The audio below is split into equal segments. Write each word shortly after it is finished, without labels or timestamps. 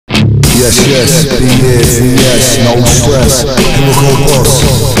Yes, yes, be here, yes, no stress. Chemical boss.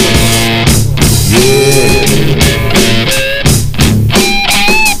 Yeah.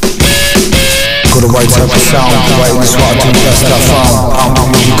 Got the right type of sound, right is what I do best I found. I'm the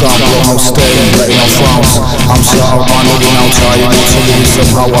you can't blow no stain, letting no frowns. I'm sure I'll run it now, trying not to lose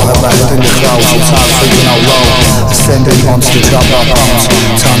somehow. I have my head in the clouds, sometimes thinking out loud. Ascending onto the trap I bounce.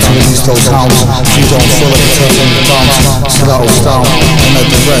 Time to release those hounds. If you don't follow the turn on the bounce, slows down, and let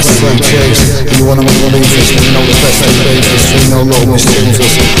the rest straight chase. You wanna make believers, but you know the best of behaviors. Free no low mischievous,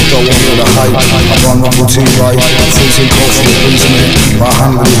 don't want for the hype. I run the routine right, freezing cold for the breeze in it. My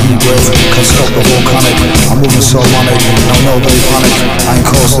hand with the heat wave, can't stop the volcanic. I'm moving so manic, now nobody panic. I ain't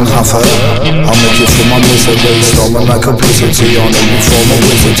causing half hurt. I'll make it for my misery, storming like a blizzard. On it before my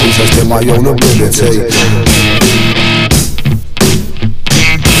wizard, testing my own ability.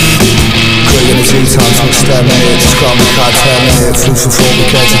 Creativity, time to exterminate. Just grab me, can't terminate. Food for thought, we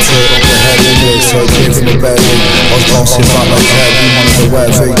get to take up the head in it. So I came from the belly, I was bouncing back like head. You wanted the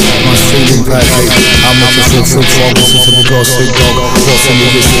worthy, man's feeling perfect. I'm making food frog, listen to the ghost, big dog. What's in the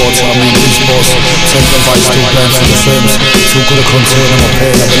wristwatch, I mean this boss. Take the vice, still burn for the films. Too good a container, my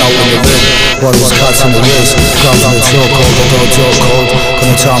pain, I've been out in the ring. While it was cats in the wrist, grams in the choke hold, I got a joke hold.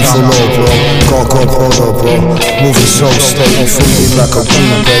 Gonna time for low, bro. Got go polo, bro. Moving so steady, feeling like a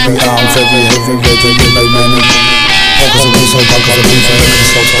queen, baby. I'm very heavy, ready, you like many. Focus on me so bad, cause I'm breathing, making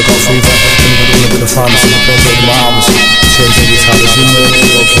slow till I got fever. Anybody in with the finest, in the blood, in my arms. Changing the time as you make,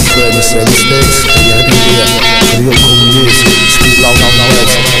 you don't keep creating the same mistakes. Get your head in the air, for the upcoming years. Speak loud on the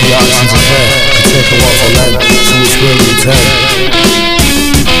words, your actions are fair. Can take a while to learn, so which way will you turn?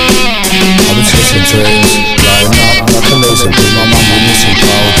 I've been chasing dreams, lying out like a laser beam. My mind been missing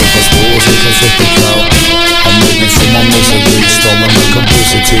power, because walls ain't a 50 cow. I'm making for my misery, storming like a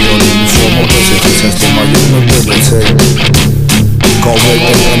blizzard. On me before my blizzard, testing my ability. Can't wait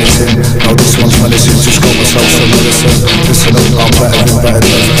for anything, now this one's menacing. Just got myself some medicine. Listen up, I'm better than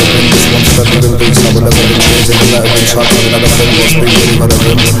ever been. This one's better than beats, I will never been changing the lettering. Try to another thing, what's been really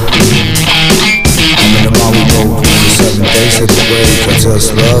relevant. I'm in the Maui road, 7 days of the week. I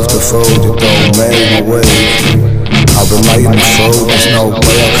just love the food, it don't make my way. I've been lighting the food, there's no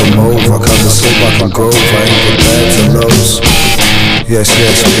way I can move. I can't sleep, I can groove, I ain't prepared to lose. Yes,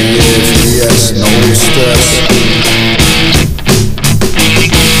 yes, yes, no stress.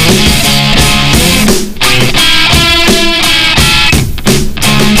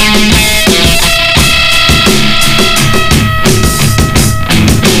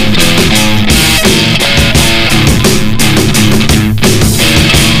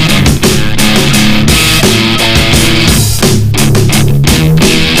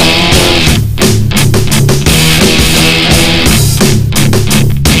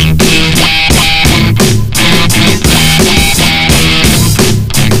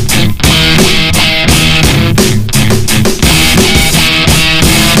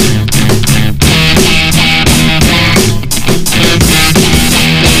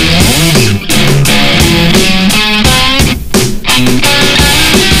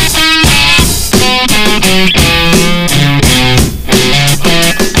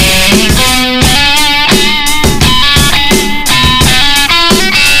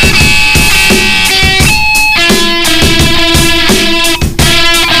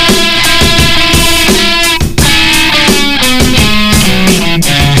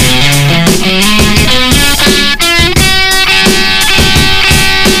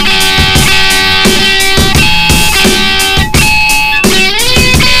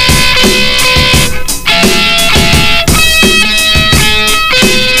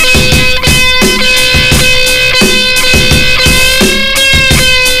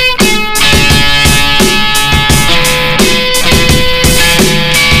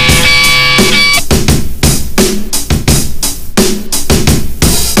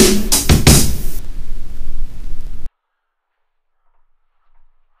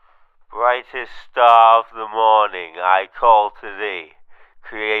 Brightest star of the morning, I call to thee,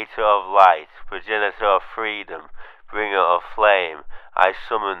 creator of light, progenitor of freedom, bringer of flame, I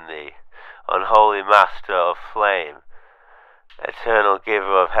summon thee, unholy master of flame, eternal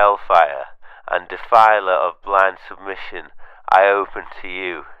giver of hellfire, and defiler of blind submission, I open to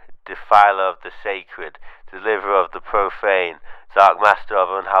you, defiler of the sacred, deliverer of the profane, dark master of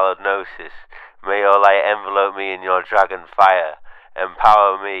unhallowed gnosis, may your light envelope me in your dragon fire.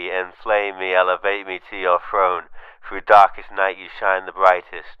 Empower me, enflame me, elevate me to your throne. Through darkest night you shine the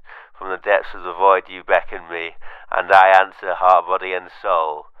brightest. From the depths of the void you beckon me, and I answer heart, body and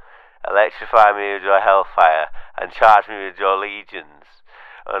soul. Electrify me with your hellfire, and charge me with your legions.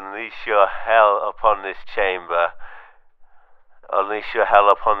 Unleash your hell upon this chamber. unleash your hell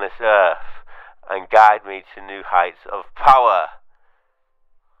upon this earth, and guide me to new heights of power.